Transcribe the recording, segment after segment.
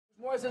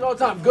I say it all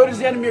the time, good is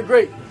the enemy of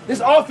great.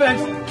 This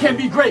offense can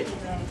be great.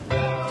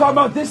 Talking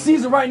about this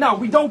season right now,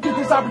 we don't get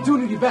this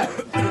opportunity back.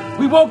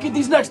 We won't get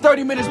these next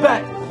 30 minutes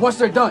back once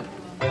they're done.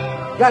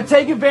 Gotta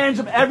take advantage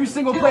of every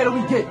single play that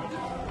we get.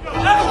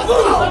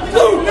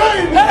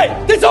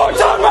 Hey, this is our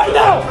time right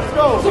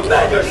now!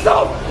 Cement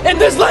yourself in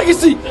this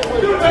legacy!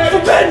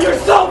 Cement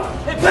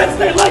yourself in Penn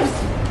State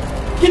legacy!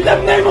 Get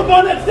that name up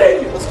on that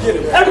stadium! Let's get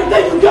it.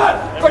 Everything you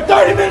got for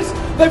 30 minutes,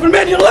 there's a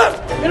man to your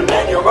left and a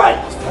man to your right.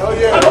 Hell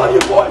yeah. I love you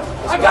boys.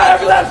 I got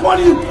every last one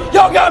of you.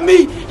 Y'all got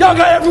me. Y'all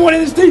got everyone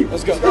in this team.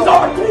 Let's go. It's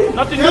our team.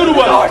 Nothing new to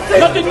us.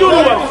 Nothing new to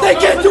us. They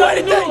can't do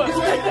anything.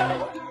 Just take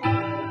that.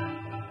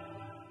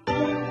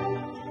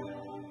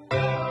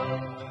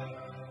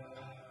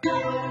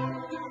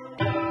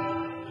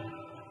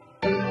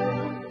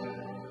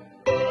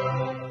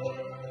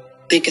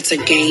 Think it's a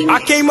game. I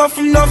came up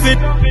from nothing,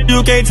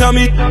 you can't tell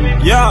me.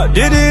 Yeah,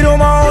 did it on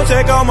my own,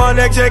 check out my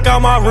neck, check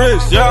out my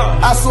wrist, yeah.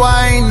 I swear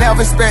I ain't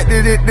never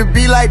expected it to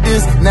be like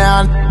this.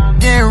 Now I'm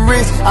getting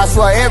rich, I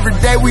swear every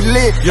day we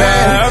lit.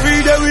 Yeah,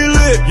 every day we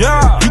lit,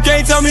 yeah. You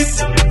can't tell me,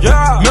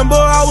 yeah. Remember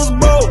I was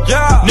broke,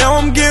 yeah. Now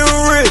I'm getting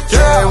rich,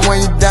 yeah. Yeah,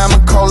 when you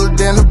diamond colder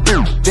than a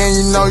boot, then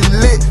you know you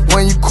lit.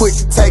 When you quit,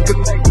 take a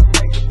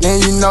then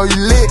you know you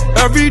lit.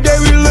 Every day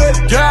we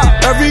lit, yeah.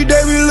 Every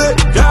day we lit,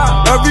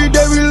 yeah. Every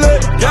day we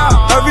lit, yeah.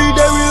 Every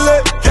day we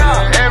lit,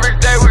 yeah. Every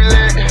day we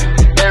lit.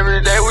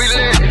 Every day we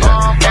lit.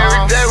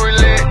 Every day we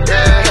lit.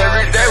 Yeah.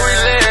 Every day we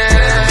lit.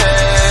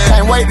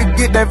 Can't wait to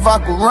get that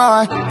vodka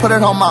run. Put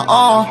it on my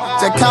arm.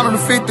 Just counted the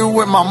 50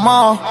 with my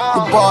mom.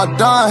 The ball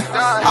done.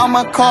 All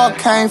my car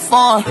came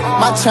from.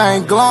 My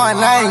chain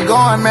glowing. I ain't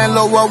going, man.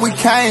 Look where we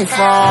came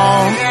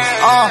from.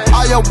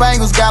 All your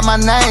bangles got my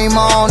name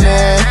on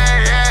it.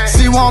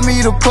 She want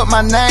me to put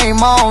my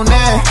name on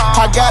it.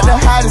 I got the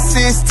hottest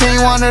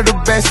 16, one of the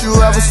best you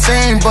ever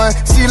seen. But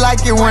she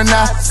like it when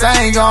I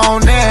sang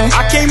on it.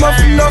 I came up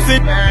from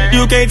nothing,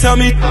 you can't tell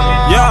me.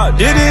 Yeah,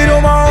 did it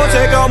on my own,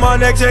 check out my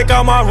neck, check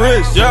out my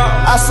wrist, yeah.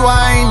 I swear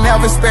I ain't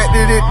never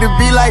expected it to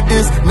be like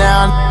this.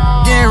 Now I'm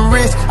getting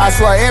rich, I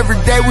swear every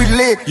day we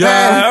lit. Yeah,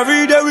 man.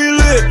 every day we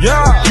lit,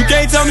 yeah. You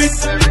can't tell me,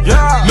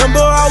 yeah.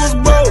 Remember I was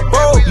broke,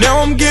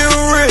 now I'm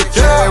getting rich,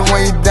 yeah. Yeah,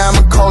 when you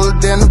diamond colder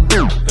than a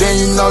boot, then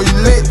you know you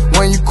lit.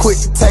 When you quit,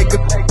 take a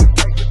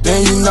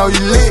then you know you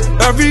lit.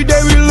 Every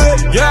day we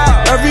lit,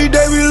 yeah. Every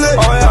day we lit,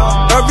 oh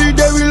yeah. Every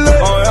day we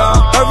lit, oh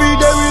yeah. Every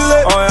day we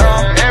lit, oh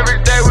yeah. Every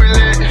day we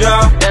lit,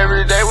 yeah.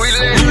 Every day we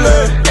lit, we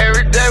lit.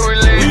 Every day we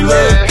lit, we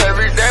lit.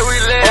 Every day we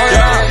lit, oh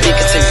yeah. Think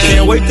it's a game.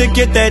 Can't wait to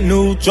get that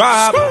new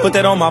drop, put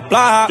that on my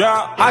block.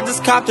 Yeah. I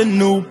just copped a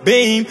new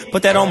beam,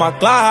 put that on my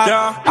Glock.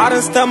 Yeah. I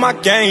done stepped my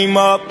game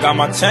up, got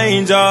my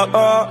change up.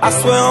 I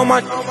swear on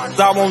my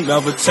I won't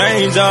never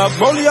change up.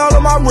 Rollie all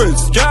of my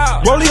wrist,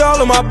 yeah. Rollie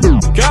all of my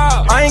boots,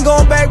 yeah. I ain't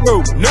going back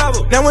road,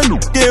 never. Now when you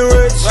get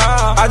rich,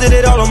 I did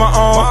it all on my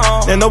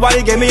own. And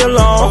nobody gave me a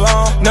loan.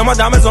 Now my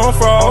diamonds on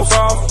frost.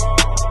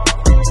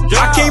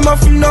 I came up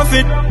from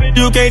nothing,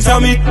 you can't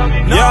tell me.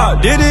 Yeah,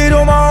 did it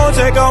on my own,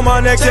 check out my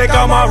neck, check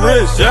out my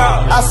wrist,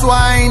 yeah. I swear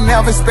I ain't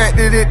never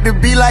expected it to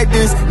be like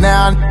this.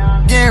 Now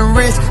I'm getting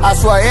rich, I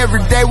swear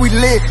every day we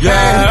lit. Yeah,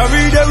 man.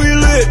 Every day we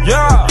lit,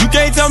 yeah. You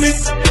can't tell me,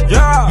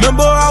 yeah.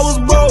 Remember I was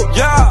broke,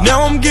 yeah.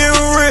 Now I'm getting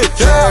rich,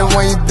 yeah. Yeah,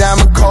 when you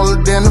diamond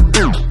colder than a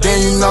boot, then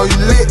you know you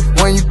lit.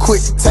 When you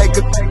quit, take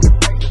a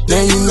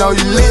then you know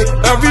you lit.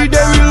 Every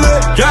day we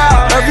lit,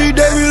 yeah. Every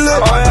day we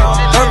lit, oh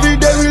yeah. Every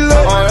day we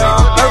lit, oh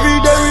yeah. Every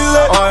day we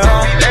lit, oh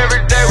yeah.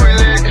 Every day we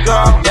lit,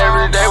 yeah.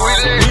 Every day we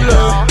lit, we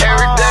lit.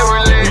 Every day we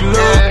lit, we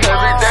lit. Yeah.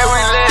 Every day we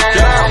lit,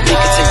 yeah.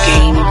 Think it's a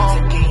game.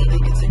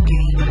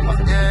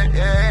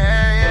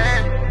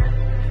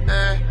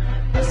 Yeah.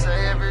 I say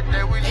every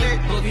day we lit.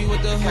 Boogie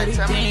with the hoodie,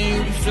 damn,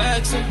 you be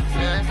flexing.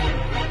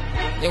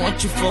 They want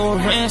you for a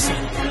ransom.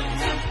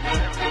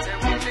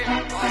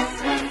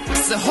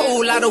 It's a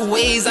whole lot of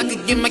ways I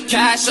could get my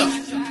cash up.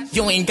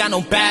 You ain't got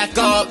no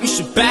backup, you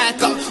should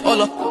back up. All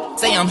the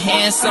say I'm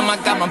handsome, I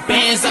got my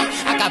bands up.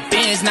 I got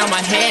bands, now my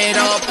head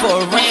up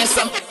for a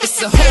ransom. It's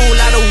a whole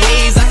lot of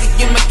ways I could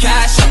get my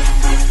cash up.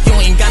 You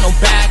ain't got no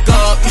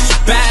backup, you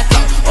should back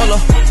up. All the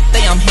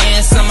say I'm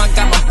handsome, I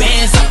got my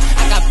bands up.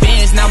 I got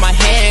bands, now my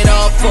head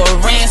up for a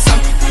ransom.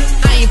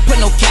 I ain't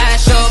put no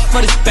cash up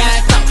for this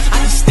back up.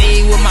 I just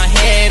stay with my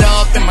head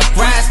up and my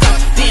grass up.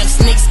 Damn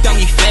snakes got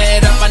me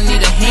fed up, I need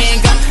a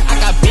handgun. I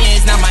got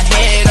bands, now my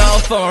head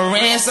up for a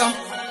ransom.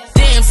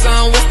 Damn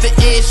son, what's the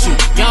issue?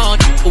 Young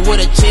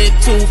with a chip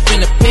tooth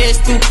and a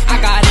pistol. I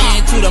got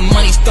into the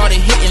money, started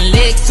hitting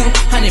legs too.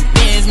 100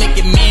 bands,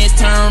 making mans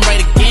turn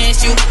right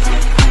against you.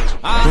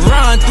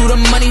 Run through the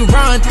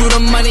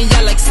money,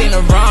 I like Saint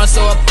Laurent,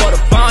 so I bought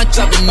a bunch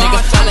of it, nigga.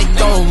 I like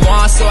Don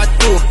Juan, so I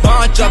threw a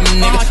bunch of them,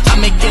 nigga.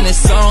 I'm making a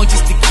song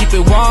just to keep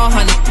it 100.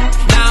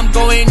 Now I'm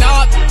going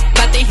up,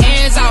 got the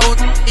hands out.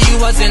 You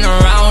wasn't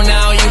around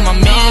now, you my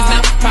mans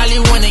now.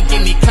 Probably wanna give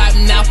me clap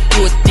now,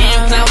 you a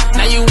damn clown.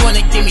 Now you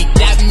wanna give me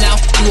dap now,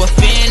 you a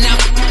fan now.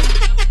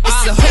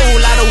 It's a whole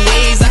lot of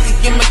ways I could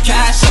get my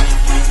cash up.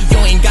 You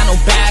ain't got no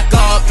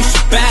backup, you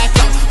should back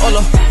up. All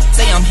of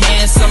say I'm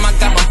handsome, I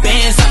got my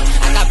bands up.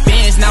 I got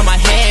bands, now my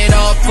head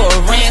up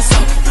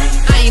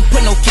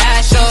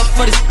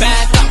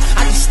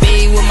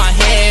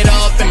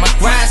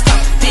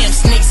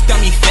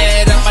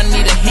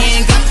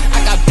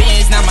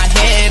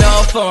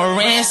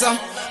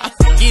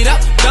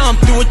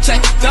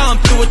thumb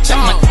through a check.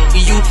 My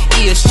you,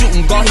 he a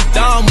shooting guard, he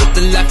dumb with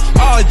the left.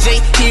 RJ,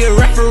 he a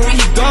referee,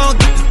 he gon'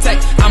 get the tech.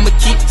 I'ma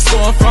keep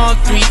scoring from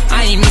 3,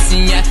 I ain't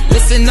missing yet.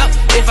 Listen up,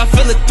 if I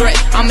feel a threat,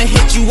 I'ma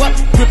hit you up,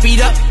 grip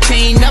it up,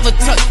 chain never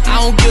touch.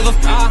 I don't give a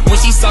fuck. When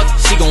she suck,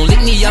 she gon'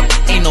 lick me up.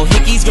 Ain't no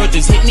hickeys, girl,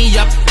 just hit me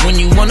up. When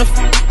you wanna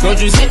girl,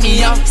 just hit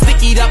me up.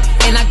 Stick it up,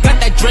 and I got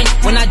that drink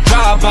when I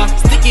drive by.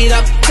 Stick it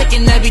up,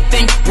 taking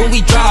everything when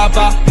we drive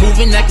by.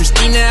 Moving like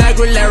Christina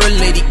Aguilera,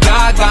 Lady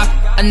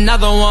Gaga.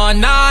 Another one,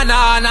 nah,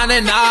 nah, nah, nah,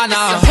 nah,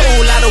 nah. A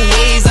whole lot of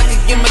ways I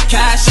could get my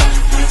cash up.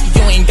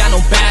 You ain't got no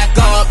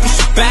backup, you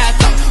should back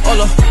up. All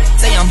the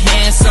say I'm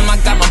handsome, I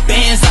got my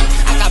bands up.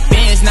 I got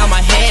bands, now my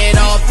head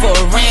off for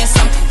a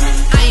ransom.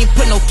 I ain't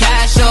put no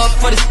cash up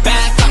for this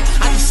backup.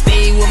 I just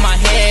stay with my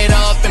head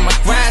up and my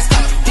grass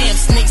up. Damn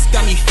snakes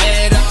got me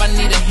fed up, I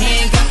need a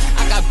handgun.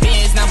 I got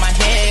bands, now my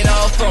head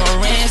off for a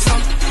ransom.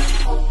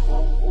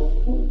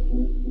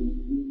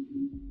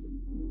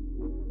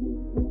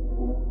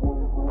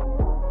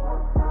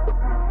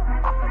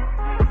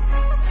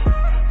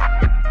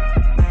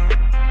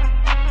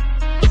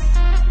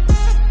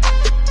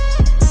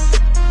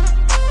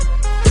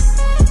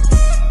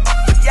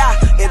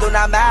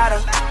 Not matter.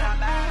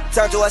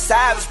 Turn to a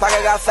savage,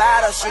 pocket got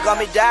fatter. She call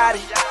me daddy.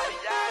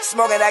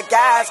 Smoking that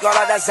gas, got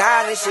all that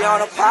Zany, she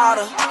on a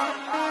powder.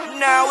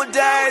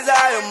 Nowadays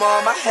I am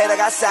on my head, I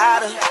got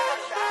sadder.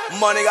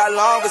 Money got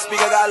longer,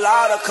 speaker got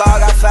louder, car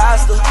got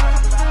faster.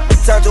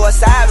 Turn to a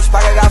savage,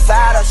 pocket got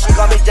fatter. She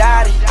call me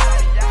daddy.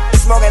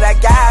 Smoking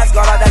that gas,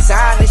 got all that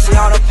Zany.